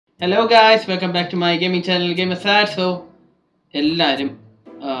Hello guys, welcome back to my gaming channel Gamersad. So, എല്ലാരും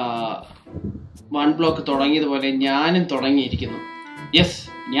ONEBLOCK തുടങ്ങിയതുപോലെ ഞാനും തുടങ്ങിയിരിക്കുന്നു. Yes,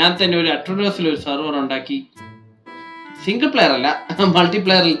 ഞാൻ തന്നെ ഒരു അട്രോഡോസിൽ ഒരു സെർവർ ഉണ്ടാക്കി. സിംഗിൾ പ്ലെയർ അല്ല,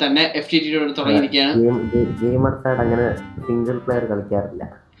 മൾട്ടിപ്ലെയറിൽ തന്നെ FTT തുടങ്ങിയിരിക്കുകയാണ്. ഗെയിമർസാഡ് അങ്ങനെ സിംഗിൾ പ്ലെയർ കളിക്കാറില്ല.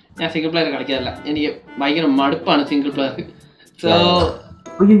 ഞാൻ സിംഗിൾ പ്ലെയർ കളിക്കാറില്ല, എനിക്ക് ഭയങ്കര മടുപ്പാണ് സിംഗിൾ പ്ലെയർ. സോ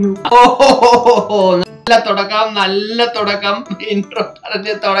നല്ല തുടക്കം ഇൻട്രോ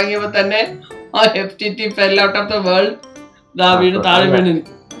പറഞ്ഞ് തുടങ്ങിയപ്പോ തന്നെ FTT fell out of the world. താഴെ വീണ്.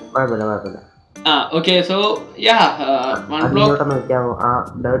 Okay, so yeah, ONEBLOCK.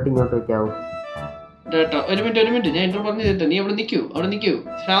 ഒരു മിനിറ്റ് ഞാൻ ഇൻട്രോ പറഞ്ഞു തരട്ടെ. നീ അവിടെ നിൽക്കൂ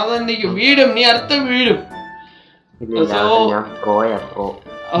സാധാരണ നിൽക്കൂ. വീടും നീ അടുത്ത വീടും.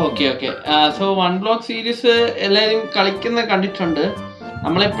 ഓക്കെ സോ ONEBLOCK സീരീസ് എല്ലാവരും കളിക്കുന്ന കണ്ടിട്ടുണ്ട്.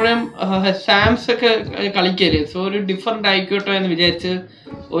 നമ്മളെപ്പോഴും സാംസ് ഒക്കെ കളിക്കല്. സോ ഒരു ഡിഫറെന്റ് ആയിക്കോട്ടെ എന്ന് വിചാരിച്ച്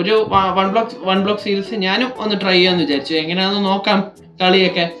ഒരു ONEBLOCK സീരീസ് ഞാനും ഒന്ന് ട്രൈ ചെയ്യാന്ന് വിചാരിച്ചു. എങ്ങനെയാണെന്ന് നോക്കാം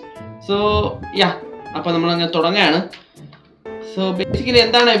കളിയൊക്കെ. സോ യാ, അപ്പൊ നമ്മളങ്ങ് തുടങ്ങാണ്. സോ ബേസിക്കലി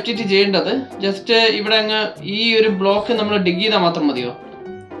എന്താണ് FTT ചെയ്യേണ്ടത്? ജസ്റ്റ് ഇവിടെ അങ്ങ് ഈ ഒരു ബ്ലോക്ക് നമ്മൾ ഡിഗ് ചെയ്താൽ മാത്രം മതിയോ?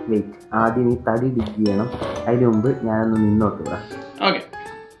 ആദ്യം ഈ തടി ഡിഗ് ചെയ്യണം. അതിന് മുമ്പ് ഞാനൊന്ന് നിന്നോട്ട്. ഓക്കെ,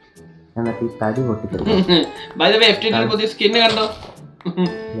 എന്നിട്ട് ഈ തടി പൊട്ടിക്കണം. ബൈ ദ വേ FTT പുതിയ സ്കിൻ കണ്ടോ?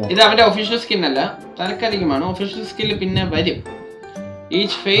 ഇത് അവന്റെ ഒഫീഷ്യൽ സ്കിൻ അല്ല, താൽക്കാലികമാണ്. ഒഫീഷ്യൽ സ്കിൻ പിന്നെ വരും.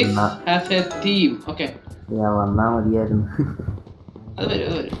 Each face has A theme. Okay, വന്നാ മതിയായിരുന്നു. അത്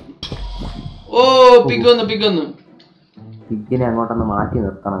വരും. ഓ, പിഗ് വന്നു. പിഗിനെ അങ്ങോട്ടൊന്ന് മാറ്റി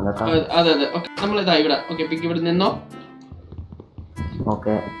നിർത്തണം കേട്ടോ. അതെ ഓക്കെ, നമ്മളിതാ ഇവിടെ. ഓക്കെ, പിഗ് ഇവിടെ നിന്നോ.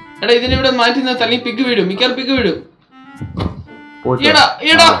 ഓക്കെ, എടാ ഇതിനിവിടെ മാറ്റി നിർത്താൻ അല്ലെങ്കിൽ പിഗ് വീഴും. മിക്കവാറും പിഗ് വീഴും.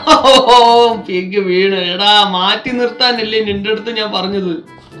 പിഗ് വീണ്. എടാ മാറ്റി നിർത്താനല്ലേ നിന്റെ അടുത്ത് ഞാൻ പറഞ്ഞത്.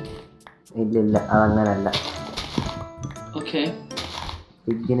 ഇല്ല അതങ്ങനല്ല. ഓക്കെ,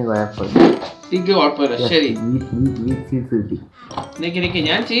 പിഗ് കുഴപ്പമില്ല. ശരി,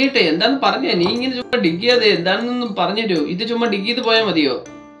 ഞാൻ ചെയ്യട്ടെ. എന്താന്ന് പറഞ്ഞ നീ ഇങ്ങനെ ചുമ്മാ ഡിഗ് ചെയ്യാതെ എന്താണെന്നൊന്നും പറഞ്ഞിട്ടോ. ഇത് ചുമ്മാ ഡിഗ് ചെയ്ത് പോയാൽ മതിയോ?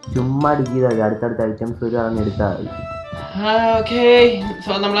 ചുമ്മാ ഡിഗ് ചെയ്താൽ അടുത്തടുത്ത ഐറ്റംസ് ഒരു അളഞ്ഞ് എടുത്താൽ മതി. ഓക്കെ,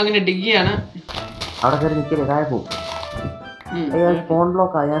 സോ നമ്മളങ്ങനെ ഡിഗ് ചെയ്യാണ്. അവിടെ കയറി നിൽക്കല്ലേ, താഴെ പോവും. ഫോൺ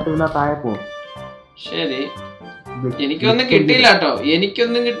ബ്ലോക്ക് അതിനകത്ത് താഴെ പോവും. ശരി, എനിക്കൊന്നും കിട്ടിയില്ല കേട്ടോ.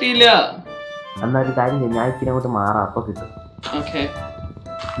 എന്നാ ഒരു കാര്യം ചെയ്യും, ഞാൻ ഇച്ചിരി അങ്ങോട്ട് മാറാം, അപ്പൊ കിട്ടും. ഓക്കെ,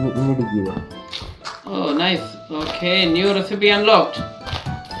 ഇനി ഡിഗ് ചെയ്തോ. ഓ nice. Okay, new recipe unlocked.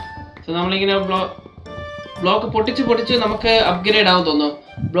 So നമ്മളിങ്ങനെ ബ്ലോക്ക് പൊട്ടിച്ച് നമുക്ക് അപ്ഗ്രേഡ് ആവും തോന്നുന്നു.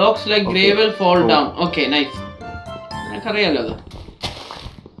 Blocks like gravel fall down. Okay, nice. എനിക്കറിയാലോ അത്.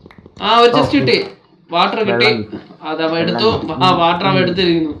 ഒരു ജസ്റ്റ് കിട്ടി, വാട്ടർ കിട്ടി. അത് അവ എടുത്തു. വാട്ടർ അവ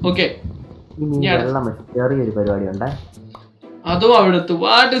എടുത്തിരിക്കുന്നു. ഓക്കെ, ചെറിയൊരു പരിപാടി ഉണ്ട്, അതും അവ എടുത്തു.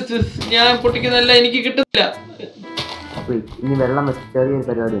 What is this? ഞാൻ പൊട്ടിക്കുന്നല്ല, എനിക്ക് കിട്ടുന്നില്ല. ഇനി വെള്ളം വെച്ച് ചെറിയൊരു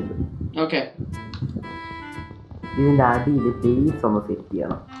പരിപാടി ഉണ്ട്. ഓക്കെ, ഇതിന്റെ അടിയിൽ ബേസ് ഒന്ന് സെറ്റ്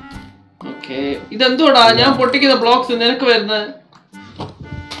ചെയ്യണം. ഓക്കെ, ഇതെന്തോടാ ഞാൻ പൊട്ടിക്കുന്ന ബ്ലോക്സ് നിനക്ക് വരുന്നത്?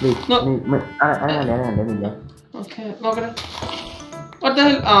 ഓക്കെ, നോക്കട്ടെ.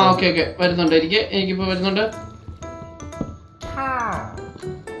 ഓക്കെ വരുന്നുണ്ട്. എനിക്കിപ്പോ വരുന്നുണ്ട്.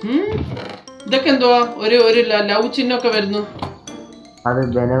 ഇതൊക്കെ എന്തുവാ? ഒരു ലവ് ചിഹ്നമൊക്കെ വരുന്നു. അത്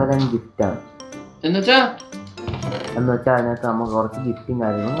ബെനവലന്റ് ഗിഫ്റ്റ് ആണ്. എന്നുവെച്ചാ അതിനകത്ത് നമുക്ക് കുറച്ച് ഗിഫ്റ്റും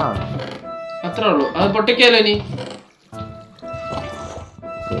കാര്യങ്ങളും കാണും. അത്രേ ഉള്ളൂ. അത് പൊട്ടിക്കാലോ ഇനി.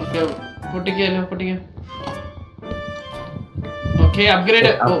 പൊട്ടിക്കാം. Okay,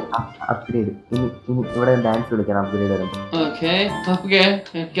 upgrade. ഇനി ഇവിടെ ഡാൻസ് കളിക്കണം അപ്ഗ്രേഡ് വരുമ്പോ. ഓക്കെ,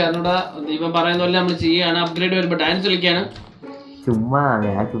 എനിക്ക് അറിഞ്ഞൂടാ. ദീപം പറയുന്ന പോലെ നമ്മൾ ചെയ്യാണ്. അപ്ഗ്രേഡ് വരുമ്പോ ഡാൻസ് കളിക്കാണ്. ചുമ്മാ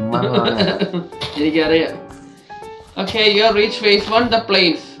എനിക്കറിയാം. Okay, you have reached phase 1, the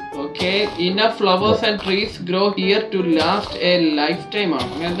plains. Okay, enough flowers and trees grow here to last a lifetime.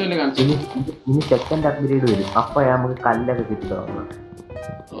 അങ്ങനത്തെ കാണിച്ചു. ഇനി സെക്കൻഡ് അപ്ഗ്രേഡ് വരും. അപ്പൊ നമുക്ക് കല്ലൊക്കെ കിട്ടി തുടങ്ങണം.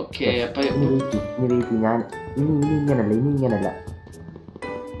 ഓക്കെ, അപ്പൊ ഞാൻ ഇങ്ങനല്ല.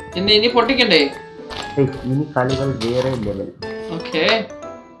 ഇനി പൊട്ടിക്കണ്ടേ? ഇനി കളികൾ വേറെ ലെവൽ. ഓക്കെ,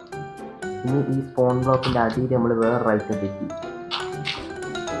 ഇനി ഈ സ്പോൺ ബ്ലോക്കിന്റെ അടിയിൽ നമ്മൾ വേറെ റൈറ്റ് തെറ്റി.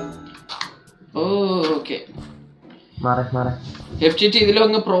 ഓക്കെ, മാറ FTT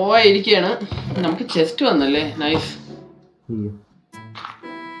ഇതിലൊന്ന് പ്രോ ആയിരിക്കുകയാണ്. നമുക്ക് ചെസ്റ്റ് വന്നല്ലേ, നൈസ്.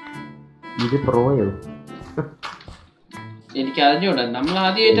 ഇത് പ്രോയോ? എനിക്ക് അറിഞ്ഞൂടാ, നമ്മൾ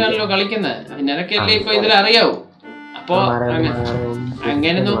ആദ്യമായിട്ടാണല്ലോ കളിക്കുന്നത്. നിനക്കല്ലേ ഇപ്പൊ ഇതിൽ അറിയാവൂ. അപ്പൊ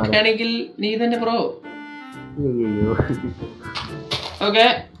അങ്ങനെ നോക്കുകയാണെങ്കിൽ നീ തന്നെ പ്രോ. ഓക്കെ,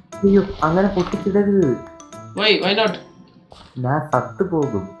 അങ്ങനെ പൊട്ടിച്ചിടരുത്. Why not? ഞാൻ സത്ത്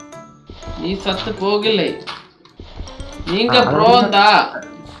പോകും. നീ സത്ത് പോകില്ലേ? നീങ്ക പ്രോ എന്താ?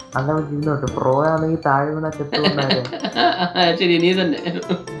 അങ്ങനെ ഇരുന്നോട്ടെ. പ്രോ ആണെങ്കിൽ താഴെ വീണ ചെത്ത്. ശരി, നീ തന്നെ.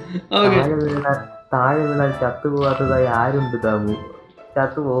 താഴെ വീണാൽ ചത്തു പോകാത്തതായി ആരുണ്ട് താമു?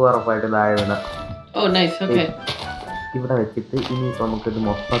 ചത്തു പോകും ഉറപ്പായിട്ട് താഴെ വീണ. ഇവിടെ വെച്ചിട്ട് ഇനിയിപ്പോ നമുക്കിത്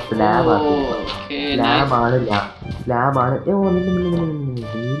മൊത്തം സ്ലാബാണ്.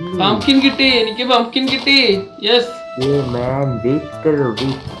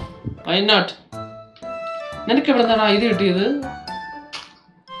 നിനക്ക് എവിടെന്നാണ് ഇത് കിട്ടിയത്?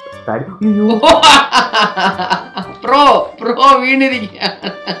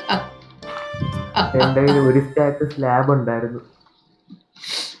 എന്റെ ഒരു സ്റ്റാക്ക് സ്ലാബ് ഉണ്ടായിരുന്നു.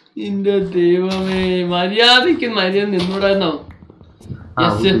 എന്റെ ദൈവമേ, മര്യാദക്ക് നിന്നൂടായിരുന്നോ?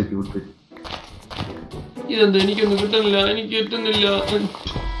 ഇതെന്താ എനിക്കൊന്നും കിട്ടുന്നില്ല, എനിക്ക് കിട്ടുന്നില്ല.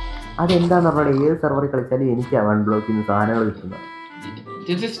 അതെന്താന്ന് പറഞ്ഞാൽ ഏത് സെർവറിൽ കളിച്ചാലും എനിക്കാ വൺ ബ്ലോക്കിന്ന് സാധനങ്ങൾ കിട്ടുന്നത്.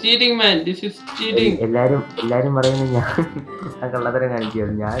 എല്ലാരും പറയുന്നത് ഞാൻ കള്ളത്തരം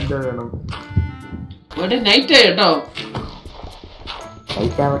കാണിക്കുകയാണ്. ഞാൻ എന്തോ വേണം? നൈറ്റ്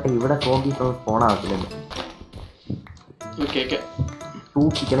ആവട്ടെ, ഇവിടെ സോംബീസ് സ്പോൺ ആവത്തില്ലല്ലോ.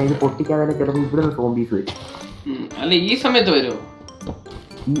 സൂക്ഷിക്കണം, ഇത് പൊട്ടിക്കാതെ ചിലപ്പോൾ ഇവിടുന്ന് സോംബീസ് വരും. അല്ല ഈ സമയത്ത് വരുമോ?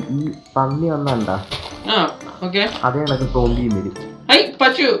 ഈ പന്നി വന്നാ അതേ കണക്ക് സോംബിയും വരും.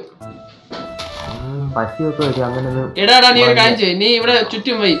 പശുവൊക്കെ വരും. അങ്ങനെ നീ ഇവിടെ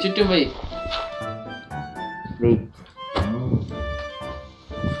ചുറ്റും പോയി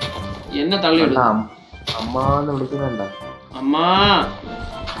എന്നെ തള്ളി അമ്മാന്ന് വിളിക്കുന്നുണ്ട.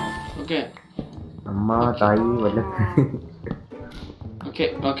 അമ്മ തായി വല്ല.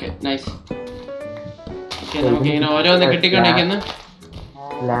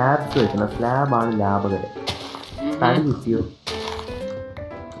 സ്ലാബ്സ് വെക്കണം. സ്ലാബാണ് ലാഭകരം. തടി കിട്ടിയോ?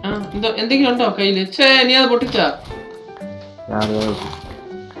 എന്തെങ്കിലും ഉണ്ടോ കയ്യില്? നീ അത് പൊട്ടിച്ചാ?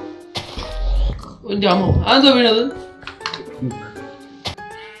 അതെന്തോ വീണത്?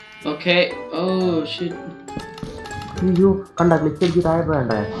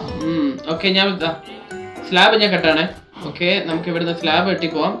 ഞാൻ സ്ലാബ് കെട്ടാണേ. നമുക്ക് ഇവിടുന്ന് സ്ലാബ് കെട്ടി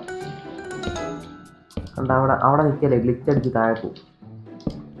പോവാം. അവിടെ നിൽക്കല്ലേ, ഗ്ലിച്ച് അടിച്ച് താഴെ പോകും.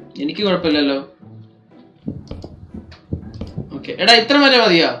 എനിക്ക് കുഴപ്പമില്ലല്ലോ. എടാ ഇത്ര വരെ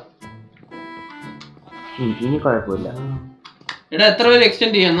മതിയോ? ഇനി കുഴപ്പമില്ല. എടാ എത്ര വരെ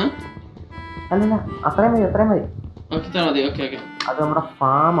എക്സ്റ്റെൻഡ് ചെയ്യാന്ന്? അല്ലല്ല, അത്രയും മതി. മതി. അത് നമ്മുടെ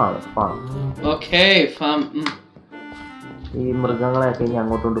ഫാമാണ്. ഫാം. ഈ മൃഗങ്ങളെയൊക്കെ ഇനി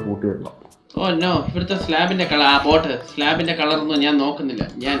അങ്ങോട്ടോണ്ട് കൂട്ടി വരണം. ഇവിടുത്തെ സ്ലാബിന്റെ കളറൊന്നും ഞാൻ നോക്കുന്നില്ല.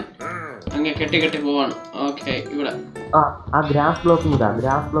 ഞാൻ അങ്ങ് കെട്ടി പോവാണ്. ഇവിടെ ആ ഗ്രാസ് ബ്ലോക്കിംഗ്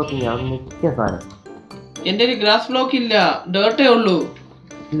അത് മുഖ്യ സാധനം. എന്റെ ഒരു ഗ്രാസ് ബ്ലോക്ക് ഇല്ല, ഡേർട്ടേ ഉള്ളൂ.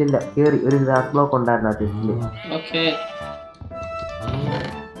 ഇല്ല കേറി ഒരു ഗ്രാസ് ബ്ലോക്ക് ഉണ്ടായിരുന്നു.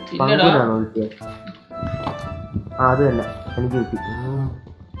 അത് തന്നെ എനിക്ക് കിട്ടി.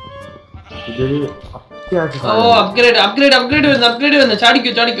 ഇതൊരു അപ്ഗ്രേഡ് വന്ന് ചാടിക്കോ.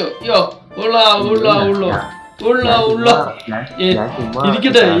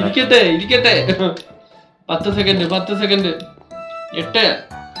 ഇരിക്കട്ടെ. 10 സെക്കൻഡ്. 8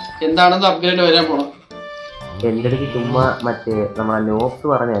 എന്താണെന്ന് അപ്ഗ്രേഡ് വരാൻ പോണം. എന്റെ അടുത്ത് ചുമ്മാ മറ്റേ നമ്മളെ നോബ്സ്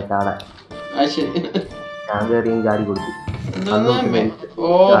പറഞ്ഞ ചാടാൻ. ഞാൻ കയറി ചാടി കൊടുത്തു.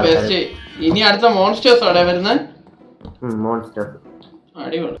 ഇനി അടുത്ത മോൺസ്റ്റേഴ്സ് അവിടെ വരുന്നത്. മോൺസ്റ്റേഴ്സ്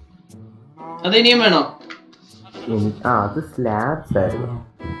അടിപൊളി. അത് ഇനിയും വേണോ? അത് സ്ലാബ്സ് ആയിരുന്നു.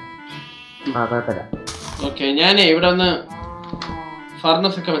 ഞാനേ ഇവിടെ ഒന്ന്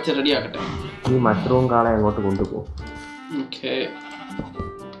ഫർണസ് ഒക്കെ വെച്ച് റെഡി ആക്കട്ടെ. ഈ മഷ്റൂം കാളെ അങ്ങോട്ട് കൊണ്ടുപോകും.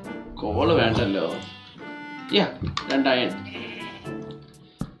 കോള് വേണ്ടല്ലോ. 2 അയൺ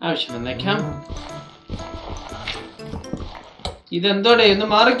ആവശ്യം വന്നേക്കാം. ഇതെന്തോടെ ഒന്ന്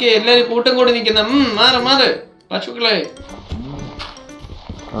മാറിക്കേ, എല്ലാരും കൂട്ടം കൂടി നിക്കുന്ന. മാറ് പശുക്കളെ.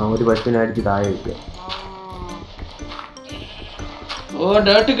 ഒരു പശുവിനെ അടിച്ച് താഴെ വയ്ക്കുക.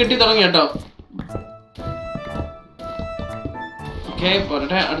 ഡേർട്ട് കിട്ടി തുടങ്ങി കേട്ടോ.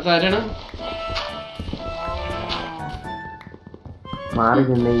 പോരട്ടെ. അടുത്ത ആരാണ്? മാറി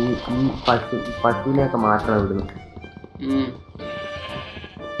നിന്ന് ഈ പശുവിനെയൊക്കെ മാറ്റണം ഇവിടുന്ന്.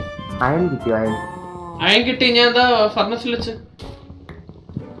 അയൺ കിട്ടിയോ? അയൺ കിട്ടി. ഞാൻ എന്താ ഫർണസിൽ വെച്ച്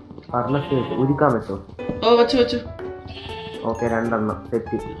ഉരുക്കാൻ പറ്റോ? വെച്ചു. 2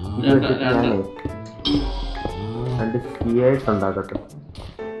 സെറ്റ്. ഇത് വെച്ചിട്ട് ഞാനേ 2 സ്പിയേഴ്സ് ഉണ്ടാക്കട്ടെ.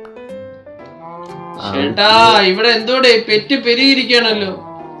 ഇവിടെ എന്തോടെ പെറ്റ് പെരുകിയിരിക്കണല്ലോ.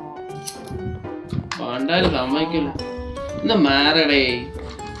 പണ്ടാല് സമ്മതിക്കില്ല. എന്നാ മാറടേ.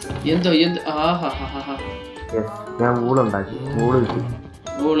 എന്തോ ഞാൻ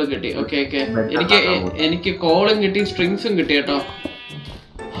വൂള് കിട്ടി. എനിക്ക് കോളും കിട്ടി, സ്ട്രിങ്സും കിട്ടി കേട്ടോ.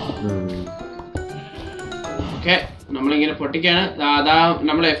 നമ്മളിങ്ങനെ പൊട്ടിക്കാണ്. അതാ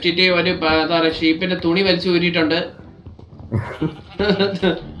നമ്മൾ FTT ഒരു ഷീപ്പിന്റെ തുണി വലിച്ചു ഊരിയിട്ടുണ്ട്.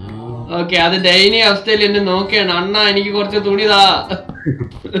 ഓക്കെ, അത് ദയനീയ അവസ്ഥയിൽ എന്നെ നോക്കിയാണ്. അണ്ണ എനിക്ക് കുറച്ച് തുണിതാ.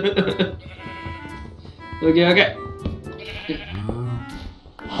 ഓക്കെ ഓക്കെ,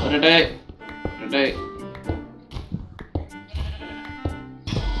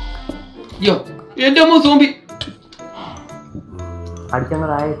 യോ എന്റെ അമ്മ സോംബി അടിച്ചങ്ങ്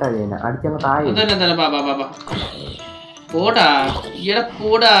താഴെട്ടാ അടിച്ചങ്ങ് താഴെ തന്നെ ബാബാ പോടാ ഇവിടെ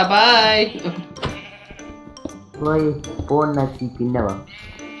പോടാ. ബൈ പോണി പിന്നെ വാ.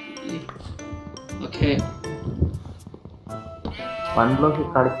 ഓക്കെ, OneBlock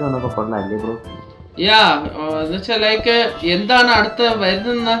കളിച്ചു വന്നപ്പോ കൊള്ളാല്ലേ ബ്രോ? യാ, എന്നുവെച്ചാ ലൈക്ക് എന്താണ് അടുത്ത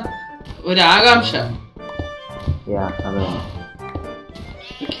വരുന്ന ഒരു ആകാംക്ഷ.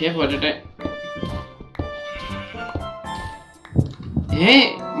 പോട്ടെ.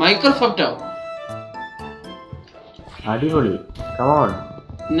 മൈക്രോസോഫ്റ്റോ? അടിപൊളി. കമോൺ.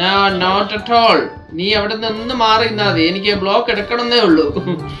 Not at all. നീ അവിടെ നിന്ന് മാറി നിന്നാ മതി. എനിക്ക് ബ്ലോക്ക് എടുക്കണമെന്നേ ഉള്ളൂ.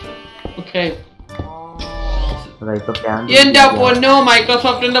 ഓക്കെ, എന്റെ പൊന്നോ,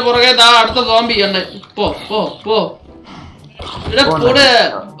 മൈക്രോസോഫ്റ്റിന്റെ പുറകെ അടുത്ത സോംബി ഉണ്ട്. പോ പോ പോ കൂടെ.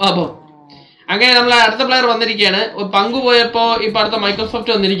 അങ്ങനെ നമ്മൾ അടുത്ത പ്ലെയർ വന്നിരിക്കുകയാണ്. പങ്കു പോയപ്പോ ഇപ്പൊ അടുത്ത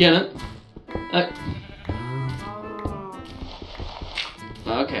മൈക്രോസോഫ്റ്റ് വന്നിരിക്കുകയാണ്.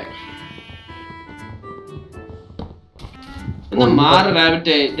 ഓക്കെ, ഒന്ന് മാറ്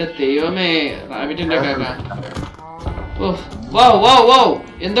റാബിറ്റ്. ദൈവമേ, റാബിറ്റിന്റെ കാക്ക.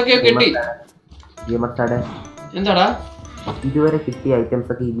 എന്തൊക്കെയോ കിട്ടി. എന്താടാ ഇതുവരെ കിട്ടിയ ഐറ്റംസ്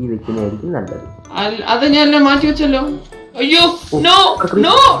ഒക്കെ ഇനി വെക്കുന്നതായിരിക്കും നല്ലത്. അത് ഞാൻ എല്ലാം മാറ്റി വെച്ചല്ലോ. അയ്യോ, നോ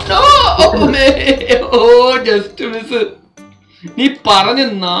നോ നോ, ഓ ജസ്റ്റ് മിസ്. നീ പറഞ്ഞ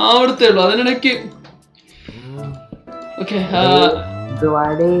നാവിടത്തേ ഉള്ളു അതിനിടയ്ക്ക്. ഓക്കെ,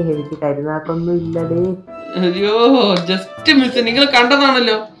 എനിക്ക് കരുനാക്കൊന്നും ഇല്ലടേ. അയ്യോ ജസ്റ്റ് മിസ്. നിങ്ങൾ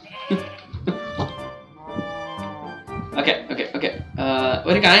കണ്ടതാണല്ലോ. ഓക്കെ ഓക്കെ ഓക്കെ,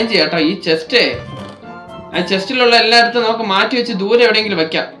 ഒരു കാര്യം ചെയ്യാട്ടോ. ഈ ചെസ്റ്റേ, ആ ചെസ്റ്റിലുള്ള എല്ലായിടത്തും നമുക്ക് മാറ്റി വെച്ച് ദൂരെ എവിടെയെങ്കിലും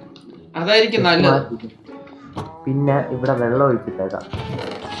വെക്കാം. അതായിരിക്കും നല്ലത്. പിന്നെ ഇവിടെ വെള്ളം ഒഴിച്ചിട്ടേക്കാം.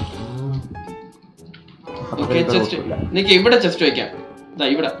 നിനക്ക് ഇവിടെ ചെസ്റ്റ് വെക്കാം.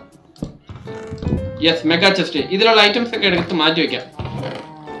 ഇവിടെ യെസ്, മെഗാ ചെസ്റ്റ്. ഇതിലുള്ള ഐറ്റംസ് ഒക്കെ എടുത്ത് മാറ്റി വെക്കാം.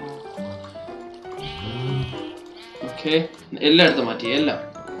 ഓക്കെ, എല്ലായിടത്തും മാറ്റി എല്ലാം.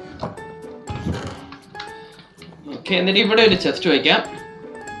 ഓക്കെ, എന്നിട്ട് ഇവിടെ ഒരു ചെസ്റ്റ് വയ്ക്കാം.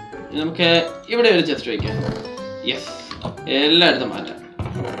 നമുക്ക് ഇവിടെ ഒരു ചെസ്റ്റ് വയ്ക്കാം. യെസ്, എല്ലായിടത്തും മാറ്റാം.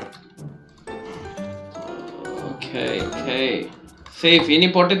 Okay okay, safe. ഇനി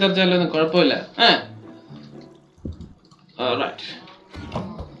പൊട്ടിത്തെറിച്ചാലൊന്നും കുഴപ്പമില്ല.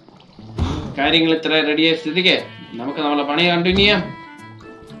 കാര്യങ്ങൾ ഇത്ര റെഡിയായ സ്ഥിതിക്ക് നമുക്ക് നമ്മളെ പണി കണ്ടിന്യൂ ചെയ്യാം.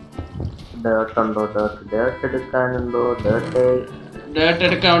 ഡേർട്ട്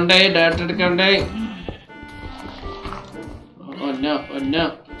എടുക്കാനുണ്ടേ.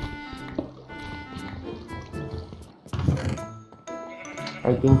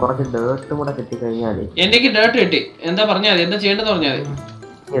 എനിക്ക് ഡേർട്ട് കിട്ടി. എന്താ പറഞ്ഞാൽ മതി, എന്താ ചെയ്യേണ്ടത് പറഞ്ഞാൽ മതി.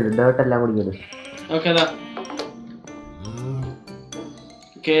 ഡേർട്ട് എല്ലാം കൂടി.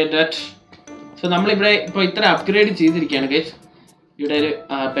 സോ നമ്മളിവിടെ ഇപ്പൊ ഇത്ര അപ്ഗ്രേഡ് ചെയ്തിരിക്കുകയാണ് ഗൈസ്. ഇവിടെ ഒരു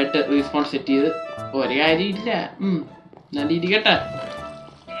ബെഡ് റീസ്പോൺ സെറ്റ് ചെയ്ത് ഒരു കാര്യമില്ല. നല്ല ഇരിക്കട്ടെ.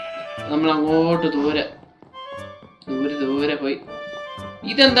 നമ്മൾ അങ്ങോട്ട് ദൂരെ ദൂരെ ദൂരെ പോയി.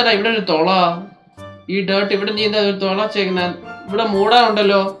 ഇതെന്താടാ ഇവിടെ ഒരു തുള? ഈ ഡേർട്ട് ഇവിടെ ചെയ്ത ഒരു തുള ചെയ്യുന്ന. ഇവിടെ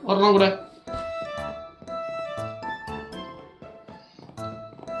മൂടാനുണ്ടല്ലോ ഒരെണ്ണം കൂടെ.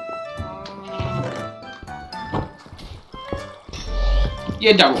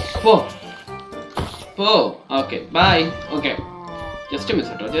 പോ പോ. Okay bye. Okay, just miss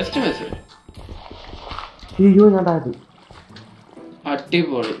കേട്ടോ, ജസ്റ്റ് മിസ്.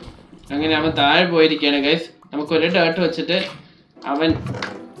 അടിപൊളി. അങ്ങനെ അവൻ താഴെ പോയിരിക്കുകയാണ് ഗൈസ്. നമുക്ക് ഒരു ഡേർട്ട് വെച്ചിട്ട് അവൻ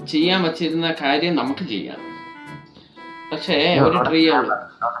ചെയ്യാൻ വച്ചിരുന്ന കാര്യം നമുക്ക് ചെയ്യാം. പക്ഷേ ഒരു ട്രീ ഉള്ളു.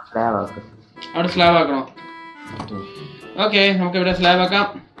 അവിടെ സ്ലാബ് ആക്കണോ? ഓക്കെ, നമുക്ക് ഇവിടെ സ്ലാബ് ആക്കാം.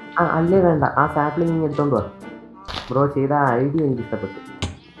 അല്ലേ വേണ്ട, ആ സാപ്ലിംഗ് എടുത്തോണ്ട് വാ. ബ്രോ ചെയ്ത ഐഡിയ എനിക്ക് ഇഷ്ടപ്പെട്ടു.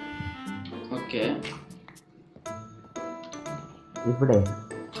 ഓക്കെ, ഇവിടെ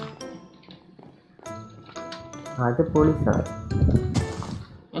അത് പോലീസാണ്.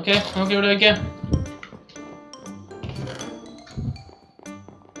 ഓക്കെ, നമുക്ക് ഇവിടെ വെക്കാം.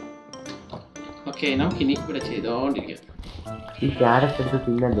 ഓക്കെ, നമുക്ക് ഇനി ഇവിടെ ചെയ്തോണ്ടിരിക്കാം. ഈ ക്യാരറ്റ് എടുത്ത്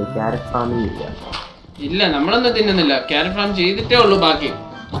തിന്നല്ലേ? ക്യാരറ്റ് ഫാമിംഗ് ഇല്ല. ഇല്ല, നമ്മളൊന്നും തിന്നുന്നില്ല. ക്യാരറ്റ് ഫാം ചെയ്തിട്ടേ ഉള്ളൂ ബാക്കി.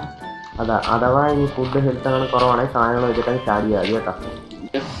 അതാ, അഥവാ ഇനി ഫുഡ് ഹെൽത്ത് അങ്ങനെ കുറവാണെങ്കിൽ സാധനങ്ങൾ വെച്ചിട്ട് ചാടിയാൽ മതി കേട്ടോ.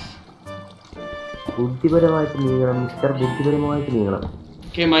 ബുദ്ധിപരമായിട്ട് നീങ്ങണം മിസ്റ്റർ, ബുദ്ധിപരമായിട്ട് നീങ്ങണം.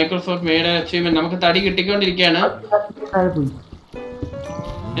 Microsoft made achievement. നമുക്ക് തടി കിട്ടിക്കൊണ്ടിരിക്കുകയാണ്.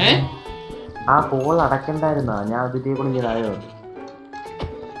 ആ ഹോൾ അടക്കണ്ടായിരുന്നാ? ഞാൻ അതിന്റെ കൂടെ ഇങ്ങനെ ആയോ?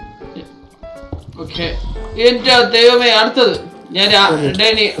 ഓക്കെ എന്റെ ദൈവമേ അടുത്തത് ഞാൻ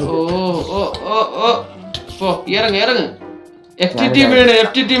ഇറങ്ങ് FTT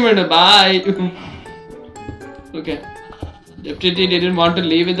വീണ് by. Okay FTT didn't want to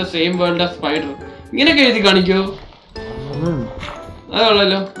live in the same world as spider. ഇങ്ങനെയൊക്കെ എഴുതി കാണിക്കോ?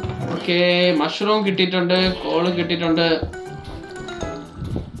 അതുള്ളല്ലോ. ഓക്കെ മഷ്റൂം കിട്ടിയിട്ടുണ്ട്, കോള് കിട്ടിയിട്ടുണ്ട്.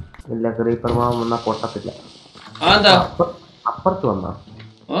 ഇല്ല ക്രീപ്പർ മാം വന്നാ പൊട്ടത്തില്ല. അതെന്താ അപ്പുറത്ത് വന്നാ?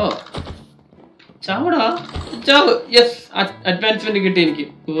 ഓ ചാവടാ ചാവ്. യെസ് അഡ്വാൻസ്മെന്റ് കിട്ടി എനിക്ക്.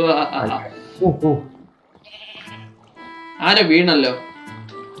 ആരെ വീണല്ലോ.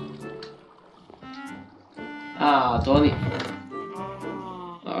 ആ തോന്നി.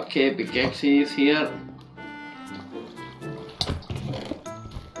 Okay pickaxe is here.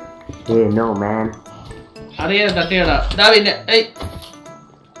 No മാൻ അറിയാതെ തട്ടിയടാ. ഇതാ പിന്നെ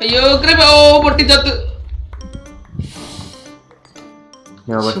അയ്യോ ക്രീപ്പ്. ഓ പൊട്ടിച്ചത്ത്.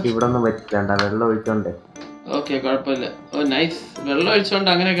 ഇവിടെ ഒന്നും പറ്റില്ല, വെള്ളം ഒഴിച്ചോണ്ട്. ഓക്കെ കുഴപ്പമില്ല. ഓ നൈസ്. വെള്ളം ഒഴിച്ചോണ്ട്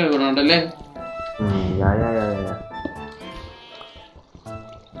അങ്ങനെയൊക്കെ ഗുണമുണ്ടല്ലേ.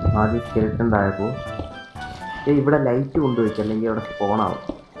 ആദ്യം സ്കെൽട്ടൻ താഴെ. ഇവിടെ ലൈറ്റ് കൊണ്ടുവയ്ക്കും, അല്ലെങ്കിൽ അവിടെ സ്പോണാവും.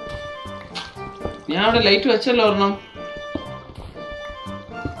 ഞാൻ അവിടെ ലൈറ്റ് വെച്ചല്ലോ ഒരെണ്ണം.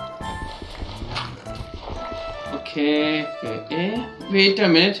 Okay wait A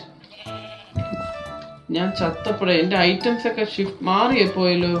minute. ഞാൻ ചത്തപ്പോഴേ എന്റെ ഐറ്റംസ് ഒക്കെ ഷിഫ്റ്റ് മാറിയേ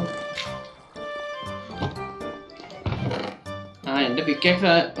പോയല്ലോ. ആ എന്റെ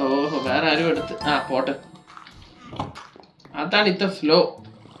പിക്കാക്സ് ഓഹോ വേറെ ആരും എടുത്ത്. ആ പോട്ടെ, അതാണ് ഇത്ര slow.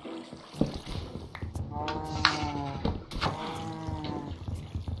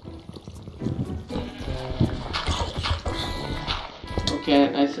 Okay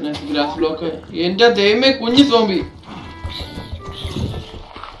nice nice. Glass block. എന്റെ ദൈവമേ കുഞ്ഞു സോംബി.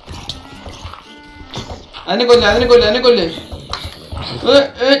 അതിനെ കൊല്ല്.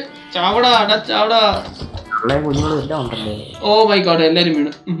 ചാവടാ ചാവടാ. ഓ മൈ ഗോഡ് എല്ലാരും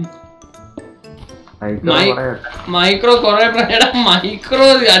വീണു. മൈക്രോ കൊറേ മൈക്രോ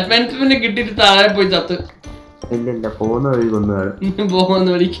അഡ്വാൻസ്മെന്റ് കിട്ടിട്ട് താഴെ പോയി ചത്ത്. പോകുന്ന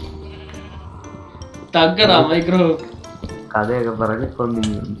വഴിക്ക് തക്കടാ മൈക്രോ. കഥയൊക്കെ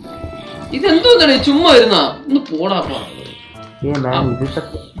പറഞ്ഞു. ഇതെന്തോന്നാണ് ചുമ്മാ വരുന്ന ഒന്ന് പോടാപ്പാ.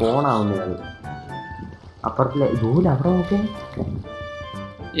 അപ്പുറത്തിലെ ദൂരെ അവിടെ നോക്കേ.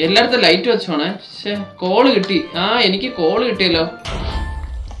 എല്ലായിടത്തും ലൈറ്റ് വെച്ചോണേ. കോള് കിട്ടി. ആ എനിക്ക് കോള് കിട്ടിയല്ലോ.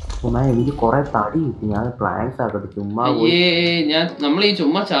 എനിക്ക് കൊറേ തടി കിട്ടി. ഞാൻ പ്ലാങ്സ് ആക്കട്ടെ ചുമ്മാ. ഞാൻ നമ്മൾ ഈ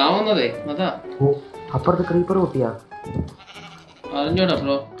ചുമ്മാ ചാവുന്നതേ അതാ. അപ്പുറത്ത് ക്രീപ്പർ പൊട്ടിയാ അറിഞ്ഞോടാ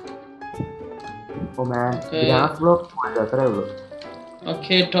ബ്രോ. അത്രേ ഉള്ളൂ.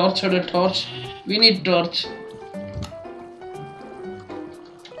 Okay torch we need torch.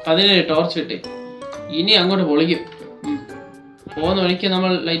 അതിന് ടോർച്ച് കിട്ടി. ഇനി അങ്ങോട്ട് പൊളിക്കും. പോകുന്ന വഴിക്ക്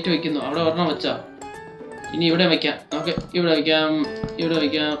നമ്മൾ ലൈറ്റ് വെക്കുന്നു. അവിടെ ഒരെണ്ണം വെച്ചാ ഇനി ഇവിടെ വെക്കാം. ഓക്കെ ഇവിടെ വെക്കാം.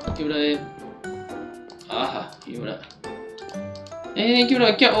 ഇവിടെ ആഹാ ഇവിടെ എനിക്കിവിടെ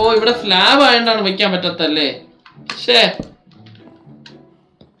വെക്കാം. ഓ ഇവിടെ സ്ലാബ് ആയതുകൊണ്ടാണ് വെക്കാൻ പറ്റത്തല്ലേ. ശേ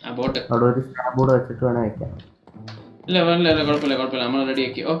ആ ബോട്ട് ഇല്ല കുഴപ്പമില്ല നമ്മൾ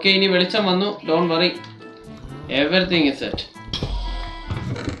റെഡിയാക്കി. ഓക്കെ ഇനി വെളിച്ചം വന്നു. Don't worry, everything is set.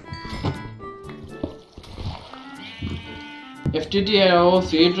 FTT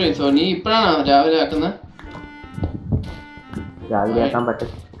sweet ഡ്രിങ്ക്സോ? നീ ഇപ്പഴാണോ രാവിലെ ആക്കുന്നത്? രാവിലെ ആക്കാൻ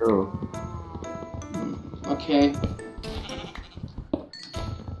പറ്റോ? ഓക്കെ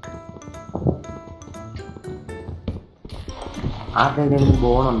ആർക്കെങ്കിലും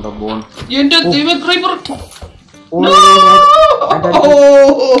ബോണുണ്ടോ? ബോൺ എന്റെ ക്രീപ്പർ.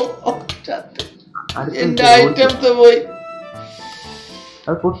 എന്റെ ഐറ്റംസ് പോയി.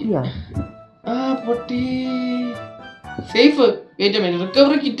 അത് പൊട്ടിയാ? ആ പൊട്ടി. സേഫ്.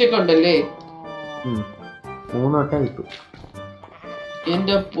 റിക്കവറി കിറ്റ് ഒക്കെ ഉണ്ടല്ലേ? 3 വട്ടം കിട്ടും.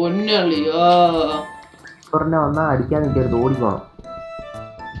 എന്റെ പൊന്നളിയാ. വന്നാ അടിക്കാൻ നിൽക്കരുത്, ഓടിക്കണം.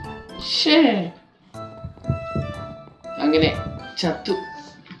 അങ്ങനെ ചത്തു,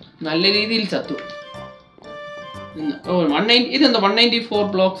 നല്ല രീതിയിൽ ചത്തു. ഇതെന്താ 194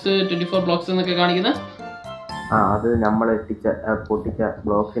 ബ്ലോക്സ് 24 ബ്ലോക്സ് എന്നൊക്കെ കാണിക്കുന്ന? അത് നമ്മൾ പൊട്ടിച്ച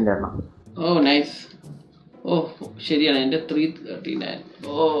ബ്ലോക്സിന്റെ എണ്ണം. ഓ നൈസ്. ഓ ശരിയാണ്, എൻ്റെ 339.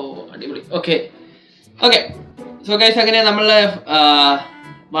 ഓ അടിപൊളി. ഓക്കെ സോ ഗൈസ്, അങ്ങനെ നമ്മൾ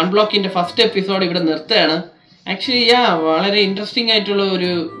വൺ ബ്ലോക്കിന്റെ ഫസ്റ്റ് എപ്പിസോഡ് ഇവിടെ നിർത്തുകയാണ്. ആക്ച്വലി വളരെ ഇൻട്രസ്റ്റിംഗ് ആയിട്ടുള്ള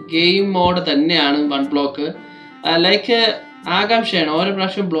ഒരു ഗെയിം മോഡ് തന്നെയാണ് വൺ ബ്ലോക്ക്. ലൈക്ക് ആകാംക്ഷയാണ്. ഓരോ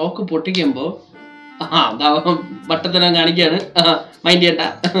പ്രാവശ്യം ബ്ലോക്ക് പൊട്ടിക്കുമ്പോൾ വട്ടത്തനം കാണിക്കുകയാണ്, മൈൻഡ് ചെയ്യണ്ട.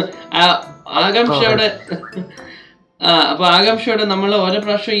 അപ്പൊ ആകാംക്ഷയോടെ നമ്മൾ ഓരോ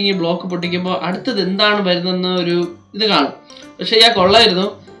പ്രാവശ്യം ഈ ബ്ലോക്ക് പൊട്ടിക്കുമ്പോൾ അടുത്തത് എന്താണ് വരുന്നെന്ന് ഒരു ഇത് കാണും. പക്ഷെ കൊള്ളായിരുന്നു.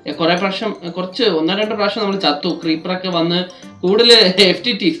 കുറെ പ്രാവശ്യം കുറച്ച് 1-2 പ്രാവശ്യം നമ്മൾ ചത്തു. ക്രീപ്പറൊക്കെ വന്ന് കൂടുതൽ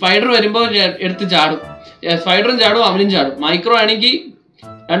FTT സ്പൈഡർ വരുമ്പോൾ എടുത്ത് ചാടും. സ്പൈഡറും ചാടും അവനും ചാടും. മൈക്രോ ആണെങ്കിൽ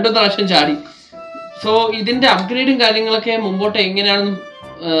 2 പ്രാവശ്യം ചാടി. സോ ഇതിന്റെ അപ്ഗ്രേഡും കാര്യങ്ങളൊക്കെ മുമ്പോട്ട് എങ്ങനെയാണെന്ന്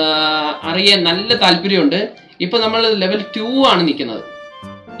അറിയാൻ നല്ല താല്പര്യമുണ്ട്. ഇപ്പൊ നമ്മൾ ലെവൽ 2 ആണ് നിൽക്കുന്നത്.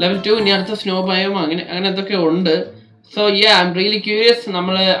 ലെവൽ 2 ഇനി അടുത്ത സ്നോ ബയോ അങ്ങനെ എന്തൊക്കെ ഉണ്ട്. So I am really curious.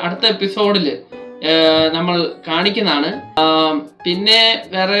 നമ്മൾ അടുത്ത എപ്പിസോഡിൽ നമ്മൾ കാണിക്കുന്നതാണ്. പിന്നെ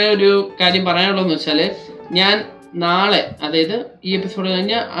വേറെ ഒരു കാര്യം പറയാനുള്ളതെന്ന് വെച്ചാൽ ഞാൻ നാളെ, അതായത് ഈ എപ്പിസോഡ്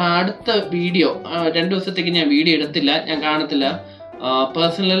കഴിഞ്ഞാൽ അടുത്ത വീഡിയോ 2 ദിവസത്തേക്ക് ഞാൻ വീഡിയോ എടുത്തില്ല, ഞാൻ കാണത്തില്ല.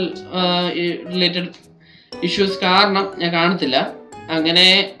 പേഴ്സണൽ റിലേറ്റഡ് ഇഷ്യൂസ് കാരണം ഞാൻ കാണത്തില്ല. അങ്ങനെ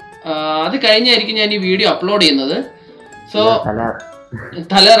അത് കഴിഞ്ഞായിരിക്കും ഞാൻ ഈ വീഡിയോ അപ്ലോഡ് ചെയ്യുന്നത്. സോ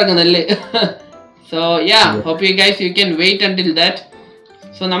തല ഇറങ്ങുന്നല്ലേ. So hope you guys you can wait until that.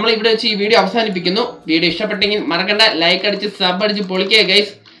 So നമ്മൾ ഇവിടെ വെച്ച് ഈ വീഡിയോ അവസാനിപ്പിക്കുന്നു. വീഡിയോ ഇഷ്ടപ്പെട്ടെങ്കിൽ മറക്കണ്ട ലൈക്ക് അടിച്ച് സബ് അടിച്ച് പൊളിക്കുക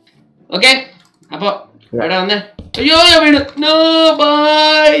ഗൈസ്. ഓക്കെ, അപ്പൊ ഇവിടെ വന്നേ. അയ്യോ ഞാൻ വീണ്. നോ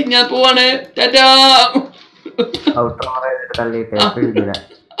ബൈ, ഞാൻ പോവാണ്. ടാറ്റാ.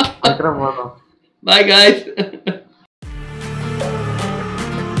 Bye guys.